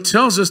 And so it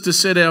tells us to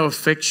set our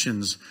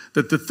affections,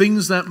 that the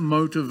things that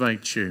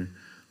motivate you,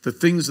 the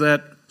things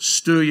that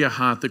stir your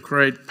heart, that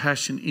create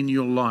passion in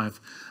your life,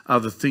 are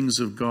the things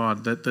of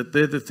God, that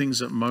they're the things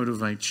that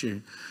motivate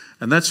you.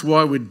 And that's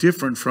why we're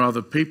different from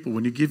other people.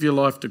 When you give your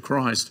life to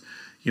Christ,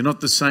 you're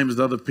not the same as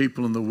other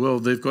people in the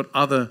world. They've got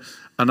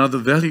another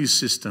value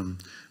system.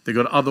 They've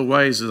got other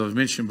ways, as I've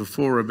mentioned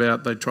before,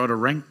 about they try to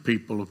rank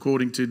people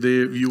according to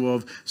their view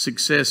of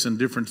success and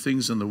different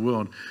things in the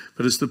world.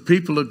 But as the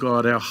people of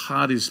God, our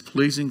heart is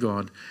pleasing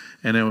God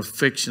and our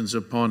affections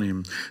upon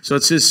him. So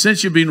it says,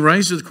 since you've been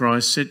raised with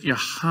Christ, set your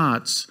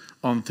hearts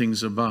on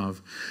things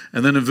above.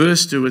 And then in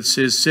verse 2 it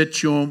says,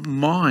 set your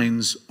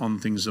minds on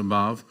things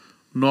above,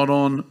 not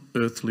on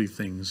earthly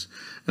things.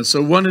 And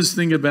so one is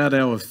the thing about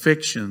our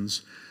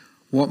affections,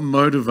 what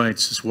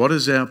motivates us, what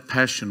is our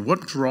passion,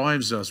 what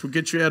drives us, what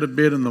gets you out of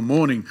bed in the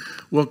morning,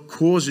 what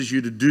causes you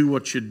to do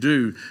what you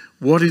do.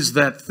 What is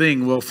that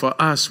thing? Well, for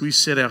us, we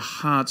set our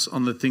hearts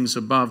on the things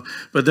above.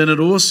 But then it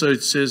also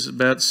says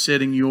about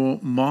setting your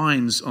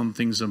minds on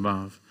things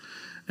above.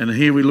 And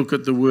here we look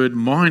at the word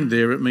mind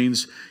there. It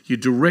means you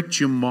direct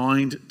your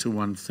mind to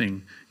one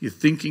thing. You're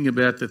thinking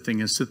about the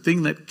thing. It's the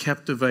thing that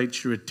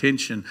captivates your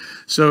attention.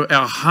 So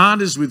our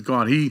heart is with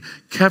God. He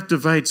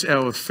captivates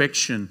our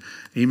affection.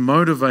 He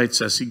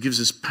motivates us. He gives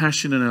us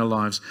passion in our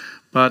lives.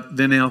 But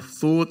then our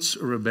thoughts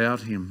are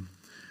about him.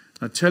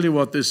 I tell you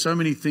what, there's so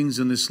many things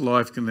in this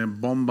life can then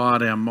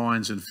bombard our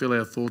minds and fill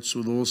our thoughts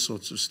with all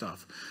sorts of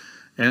stuff.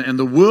 And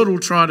the world will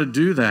try to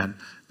do that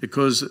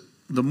because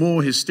the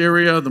more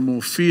hysteria, the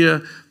more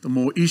fear, the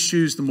more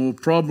issues, the more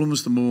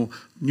problems, the more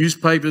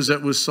newspapers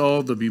that were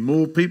sold, there'll be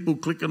more people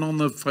clicking on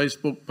the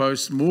Facebook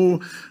posts, more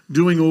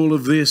doing all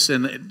of this.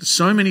 And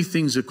so many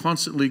things are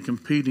constantly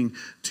competing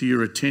to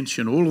your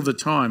attention all of the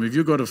time. If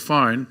you've got a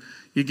phone,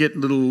 you get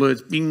little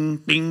alerts, bing,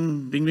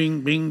 bing, bing,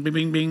 bing, bing, bing,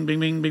 bing, bing, bing,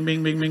 bing, bing,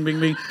 bing, bing, bing, bing,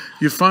 bing.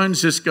 Your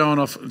phone's just going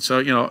off. So,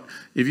 you know,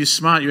 if you're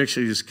smart, you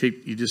actually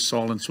just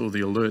silence all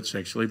the alerts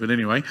actually. But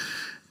anyway,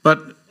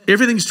 but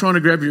everything's trying to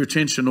grab your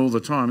attention all the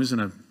time, isn't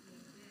it?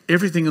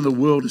 Everything in the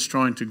world is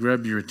trying to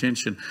grab your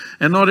attention.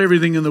 And not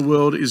everything in the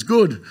world is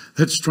good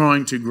that's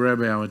trying to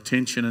grab our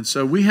attention. And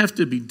so we have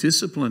to be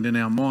disciplined in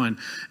our mind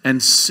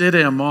and set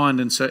our mind.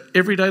 And so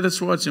every day,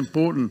 that's why it's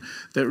important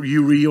that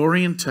you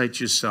reorientate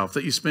yourself,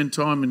 that you spend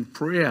time in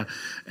prayer,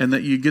 and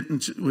that you get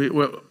into,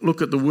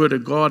 look at the Word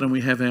of God, and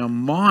we have our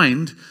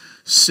mind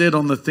set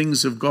on the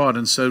things of God.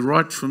 And so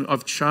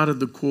I've charted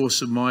the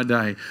course of my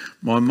day.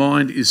 My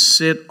mind is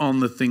set on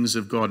the things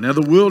of God. Now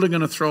the world are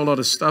going to throw a lot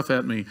of stuff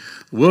at me.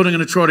 The world are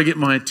going to try to get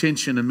my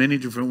attention in many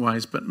different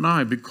ways. But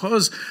no,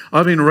 because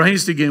I've been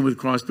raised again with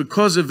Christ,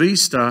 because of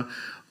Easter,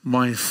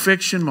 my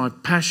affection, my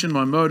passion,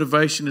 my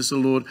motivation is the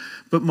Lord,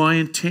 but my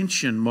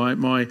intention,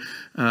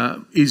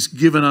 is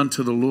given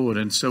unto the Lord.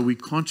 And so we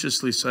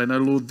consciously say, no,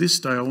 Lord, this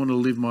day I want to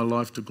live my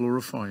life to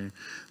glorify you.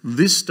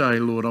 This day,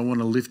 Lord, I want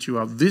to lift you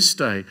up. This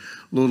day,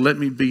 Lord, let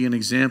me be an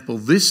example.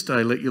 This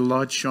day, let your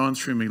light shine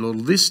through me.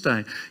 Lord, this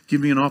day,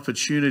 give me an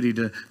opportunity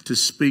to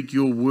speak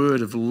your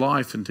word of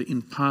life and to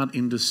impart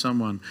into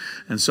someone.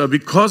 And so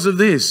because of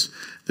this,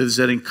 there's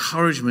that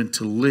encouragement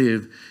to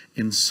live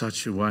in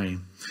such a way.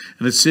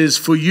 And it says,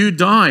 for you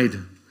died,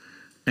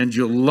 and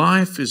your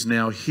life is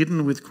now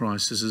hidden with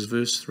Christ. This is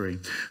verse 3.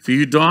 For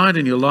you died,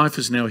 and your life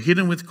is now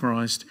hidden with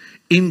Christ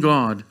in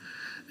God.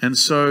 And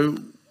so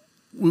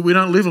we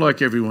don't live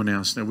like everyone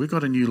else now. We've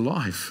got a new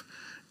life.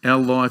 Our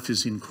life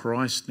is in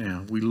Christ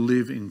now. We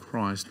live in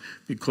Christ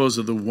because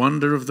of the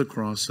wonder of the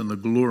cross and the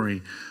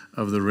glory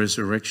of the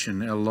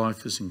resurrection. Our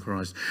life is in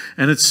Christ.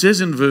 And it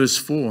says in verse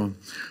 4,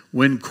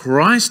 when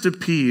Christ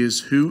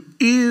appears, who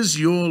is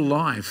your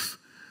life.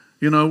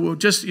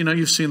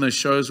 You've seen those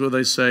shows where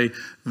they say,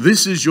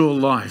 this is your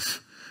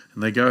life.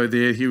 And they go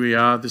there, here we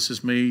are, this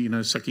is me,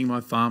 sucking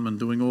my thumb and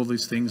doing all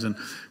these things and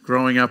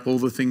growing up, all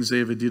the things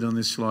they ever did on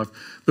this life.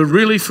 But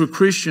really for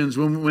Christians,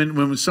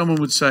 when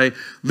someone would say,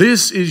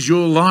 this is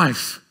your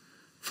life,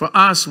 for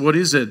us, what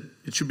is it?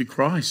 It should be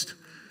Christ.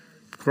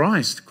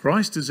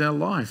 Christ is our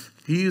life.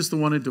 He is the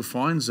one who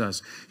defines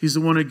us. He's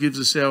the one who gives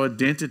us our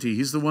identity.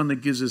 He's the one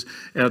that gives us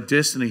our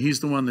destiny.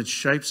 He's the one that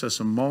shapes us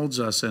and molds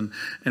us and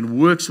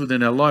works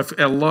within our life.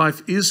 Our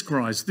life is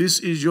Christ. This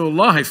is your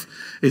life.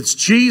 It's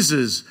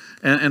Jesus.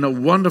 And a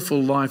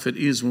wonderful life it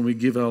is when we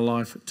give our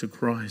life to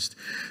Christ.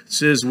 It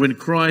says, when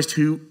Christ,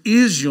 who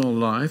is your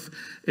life,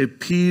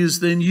 appears,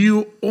 then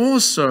you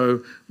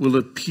also will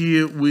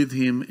appear with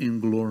him in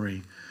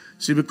glory.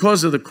 See,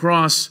 because of the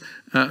cross,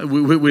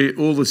 we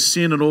all the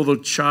sin and all the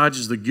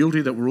charges, the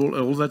guilty that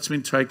all that's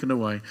been taken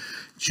away.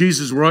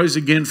 Jesus rose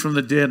again from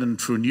the dead and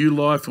to a new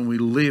life, and we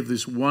live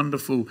this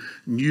wonderful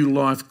new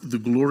life, the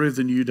glory of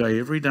the new day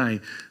every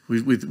day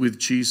with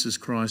Jesus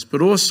Christ.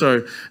 But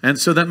also, and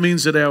so that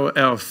means that our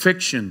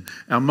affection,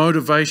 our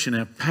motivation,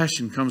 our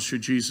passion comes through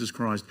Jesus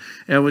Christ.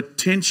 Our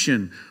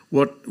attention,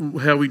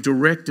 how we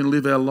direct and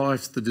live our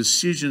life, the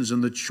decisions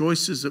and the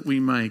choices that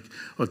we make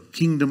are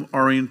kingdom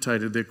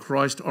orientated, they're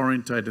Christ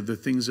orientated, the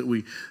things that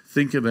we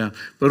think about.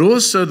 But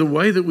also the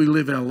way that we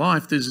live our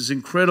life, there's this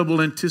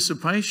incredible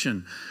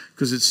anticipation.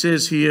 Because it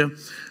says here,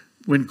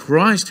 when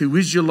Christ, who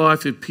is your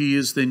life,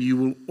 appears, then you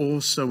will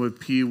also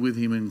appear with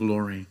him in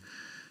glory.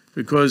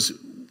 Because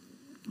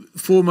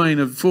four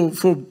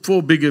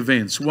big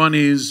events. One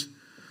is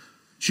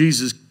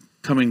Jesus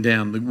coming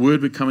down, the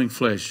Word becoming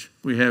flesh.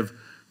 We have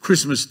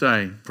Christmas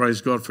Day.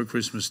 Praise God for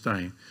Christmas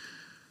Day.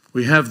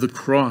 We have the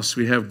cross.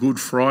 We have Good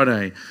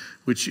Friday,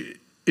 which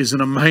is an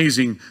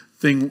amazing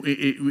thing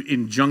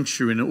in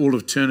juncture in all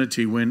of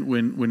eternity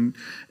when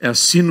our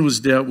sin was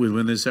dealt with,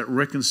 when there's that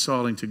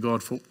reconciling to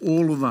God for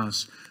all of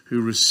us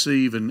who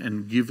receive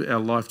and give our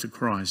life to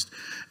Christ.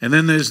 And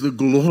then there's the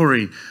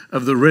glory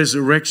of the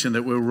resurrection,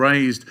 that we're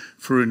raised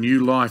for a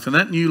new life. And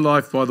that new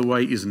life, by the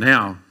way, is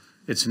now.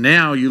 It's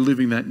now you're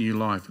living that new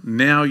life.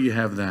 Now you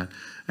have that.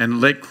 And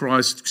let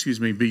Christ,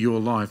 be your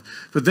life.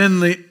 But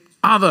then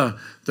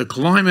the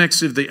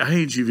climax of the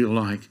age, if you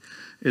like,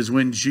 is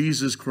when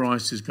Jesus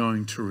Christ is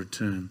going to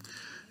return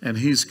and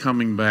he's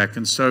coming back.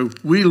 And so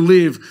we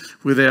live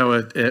with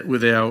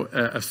our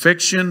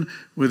affection,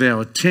 with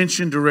our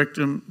attention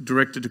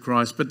directed to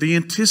Christ, but the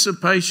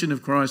anticipation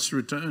of Christ's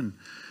return.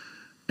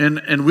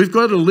 And we've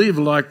got to live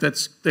like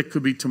that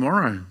could be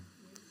tomorrow.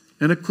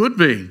 And it could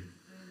be.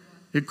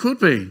 It could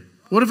be.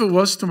 What if it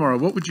was tomorrow?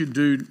 What would you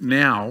do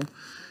now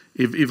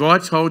if I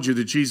told you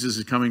that Jesus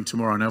is coming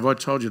tomorrow? Now, if I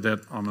told you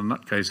that, I'm a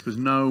nutcase, because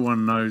no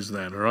one knows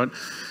that, all right?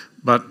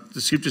 But the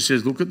scripture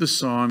says, look at the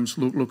signs,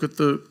 look at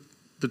the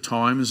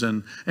times,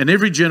 and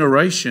every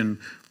generation,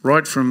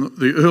 right from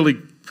the early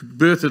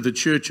birth of the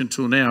church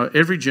until now,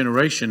 every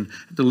generation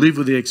had to live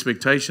with the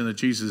expectation that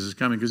Jesus is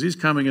coming, because he's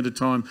coming at a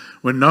time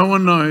when no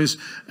one knows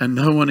and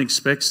no one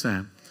expects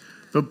that.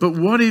 But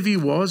what if he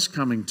was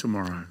coming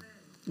tomorrow?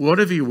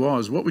 What if he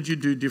was? What would you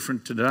do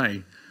different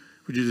today?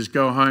 Would you just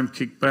go home,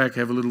 kick back,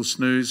 have a little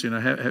snooze,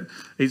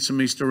 eat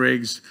some Easter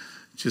eggs,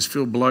 just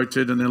feel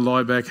bloated and then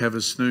lie back, have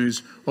a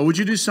snooze? Or would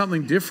you do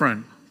something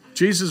different?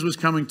 Jesus was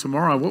coming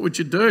tomorrow. What would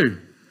you do?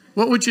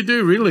 What would you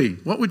do, really?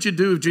 What would you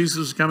do if Jesus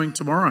was coming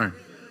tomorrow?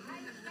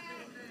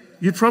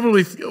 You'd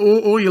probably,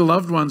 all your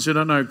loved ones who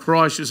don't know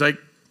Christ, you say,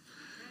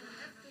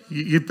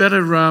 you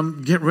better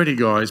get ready,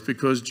 guys,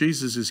 because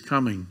Jesus is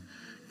coming.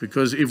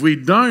 Because if we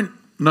don't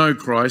know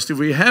Christ, if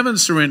we haven't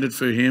surrendered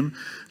for him,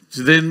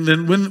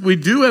 then when we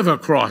do have a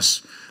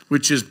cross,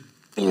 which is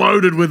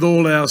loaded with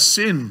all our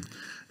sin,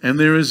 and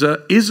there is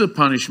a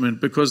punishment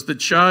because the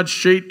charge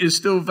sheet is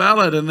still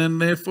valid, and then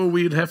therefore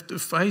we'd have to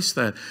face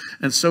that.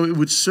 And so it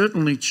would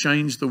certainly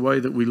change the way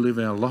that we live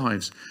our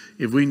lives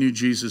if we knew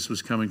Jesus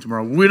was coming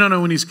tomorrow. We don't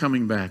know when he's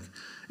coming back.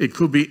 It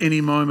could be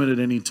any moment at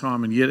any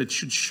time, and yet it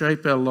should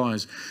shape our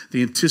lives,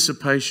 the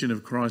anticipation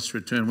of Christ's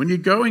return. When you're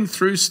going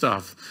through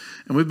stuff,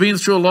 and we've been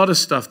through a lot of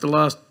stuff the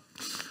last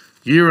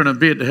year and a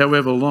bit,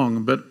 however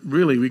long, but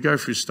really we go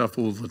through stuff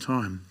all the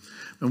time.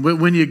 And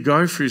when you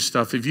go through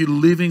stuff, if you're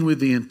living with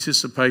the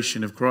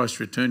anticipation of Christ's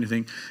return, you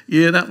think,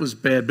 yeah, that was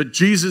bad, but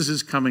Jesus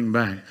is coming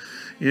back.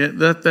 Yeah,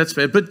 that's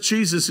bad, but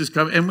Jesus is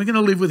coming, and we're going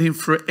to live with him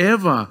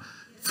forever,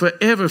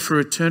 for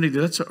eternity.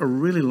 That's a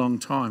really long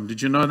time.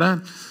 Did you know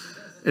that?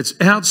 It's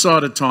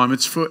outside of time.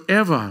 It's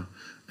forever.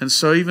 And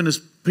so even as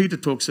Peter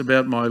talks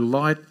about my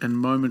light and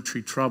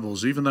momentary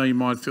troubles, even though you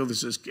might feel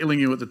this is killing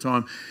you at the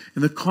time,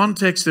 in the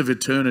context of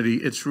eternity,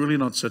 it's really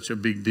not such a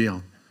big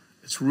deal.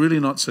 It's really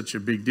not such a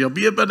big deal.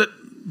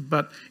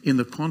 But in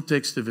the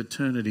context of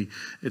eternity,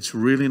 it's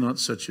really not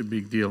such a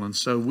big deal. And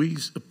so we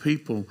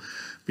people,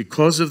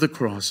 because of the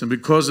cross and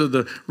because of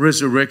the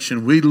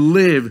resurrection, we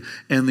live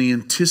in the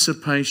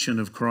anticipation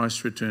of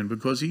Christ's return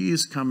because he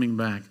is coming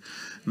back.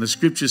 And the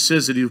scripture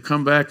says that he'll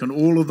come back, and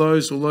all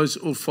followers,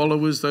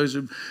 those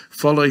who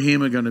follow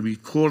him, are going to be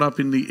caught up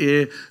in the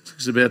air.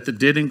 It's about the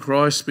dead in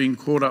Christ being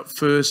caught up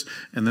first,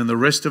 and then the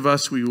rest of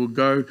us, we will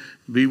go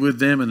be with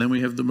them. And then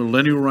we have the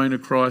millennial reign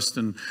of Christ,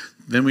 and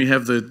then we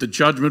have the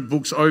judgment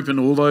books open,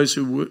 all those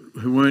who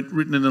weren't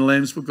written in the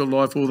Lamb's Book of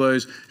Life, all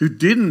those who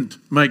didn't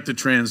make the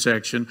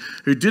transaction,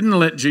 who didn't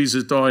let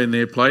Jesus die in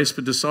their place,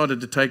 but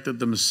decided to take it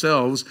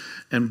themselves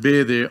and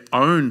bear their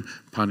own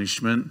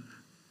punishment.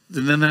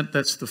 And then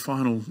that's the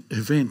final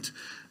event,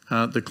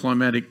 the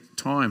climatic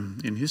time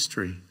in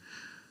history.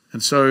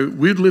 And so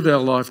we'd live our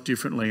life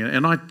differently.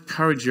 And I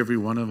encourage every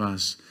one of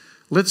us,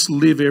 let's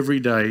live every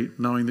day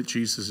knowing that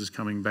Jesus is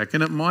coming back.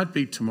 And it might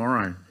be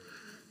tomorrow.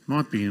 It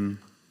might be in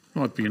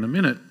a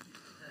minute.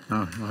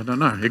 No, I don't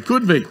know. It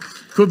could be.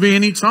 Could be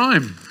any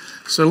time.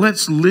 So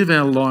let's live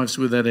our lives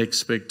with that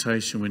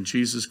expectation when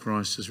Jesus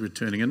Christ is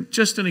returning. And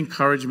just an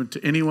encouragement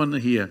to anyone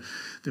here,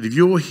 that if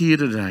you're here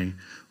today,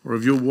 or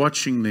if you're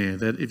watching there,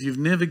 that if you've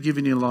never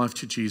given your life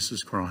to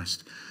Jesus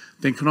Christ,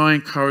 then can I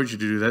encourage you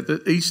to do that?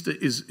 That Easter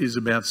is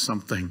about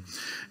something.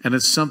 And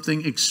it's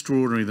something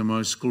extraordinary, the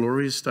most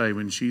glorious day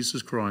when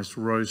Jesus Christ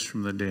rose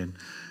from the dead.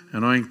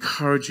 And I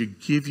encourage you,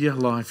 give your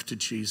life to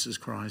Jesus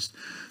Christ.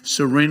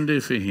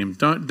 Surrender for him.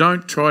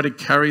 Don't try to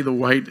carry the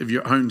weight of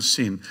your own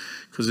sin,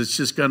 because it's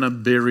just going to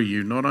bury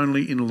you, not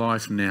only in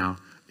life now,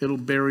 it'll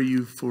bury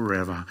you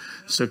forever.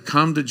 So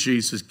come to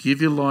Jesus,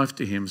 give your life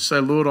to him. Say,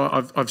 Lord,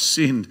 I've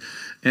sinned.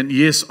 And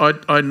yes,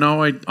 I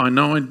know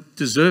I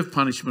deserve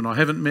punishment. I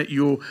haven't met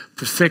your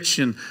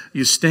perfection,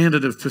 your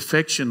standard of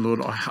perfection,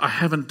 Lord. I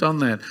haven't done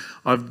that.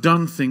 I've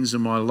done things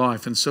in my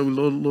life. And so,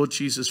 Lord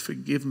Jesus,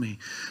 forgive me.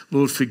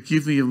 Lord,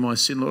 forgive me of my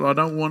sin. Lord, I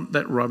don't want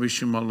that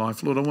rubbish in my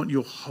life. Lord, I want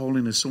your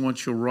holiness. I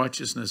want your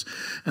righteousness.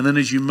 And then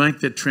as you make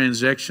that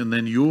transaction,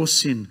 then your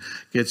sin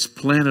gets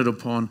planted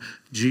upon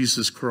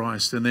Jesus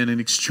Christ. And then in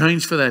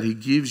exchange for that, he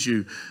gives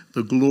you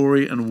the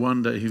glory and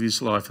wonder of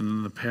his life. And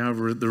then the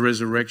power of the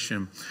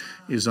resurrection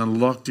is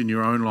unlocked in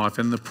your own life,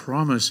 and the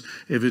promise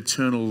of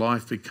eternal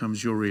life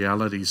becomes your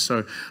reality.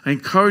 So I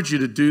encourage you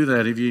to do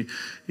that. If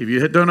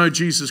you don't know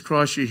Jesus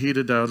Christ, you're here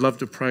today, I'd love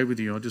to pray with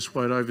you. I'll just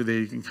wait over there.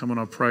 You can come and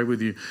I'll pray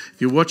with you. If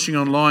you're watching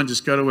online,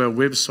 just go to our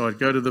website,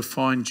 go to the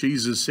Find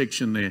Jesus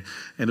section there,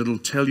 and it'll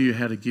tell you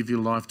how to give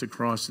your life to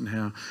Christ and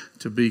how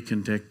to be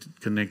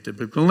connected.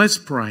 But let's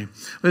pray.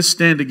 Let's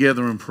stand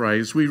together and pray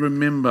as we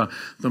remember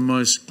the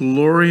most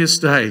glorious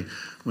day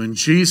when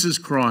Jesus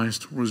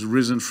Christ was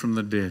risen from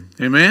the dead.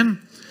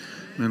 Amen?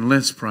 And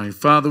let's pray.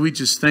 Father, we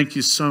just thank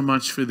you so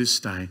much for this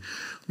day.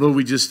 Lord,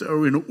 we just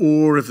are in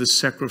awe of the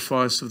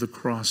sacrifice of the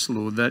cross,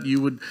 Lord, that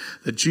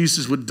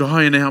Jesus would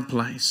die in our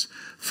place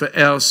for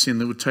our sin,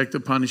 that would take the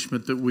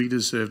punishment that we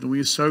deserved. And we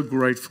are so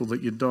grateful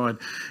that you died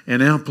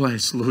in our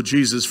place, Lord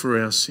Jesus, for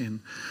our sin.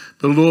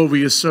 But Lord,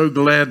 we are so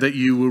glad that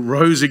you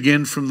rose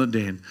again from the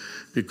dead,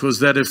 because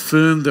that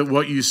affirmed that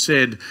what you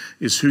said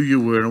is who you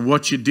were, and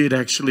what you did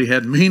actually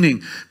had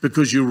meaning,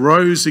 because you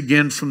rose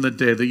again from the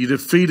dead, that you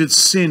defeated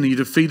sin, you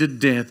defeated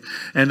death,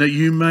 and that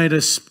you made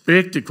a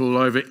spectacle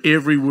over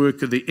every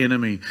work of the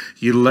enemy.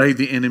 You laid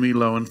the enemy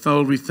low. And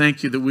Lord, we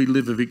thank you that we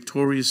live a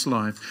victorious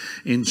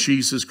life in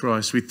Jesus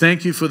Christ. We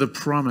thank you for the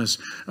promise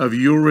of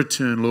your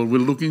return, Lord. We're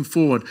looking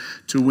forward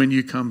to when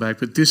you come back.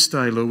 But this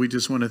day, Lord, we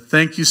just want to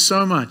thank you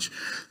so much.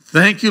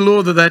 Thank you,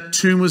 Lord, that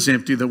tomb was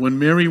empty, that when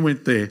Mary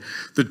went there,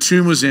 the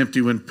tomb was empty.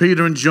 When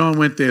Peter and John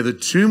went there, the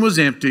tomb was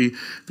empty,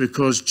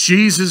 because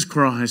Jesus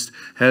Christ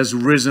has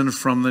risen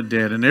from the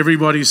dead. And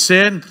everybody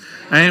said,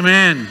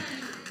 Amen.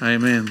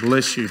 Amen.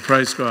 Bless you.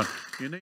 Praise God.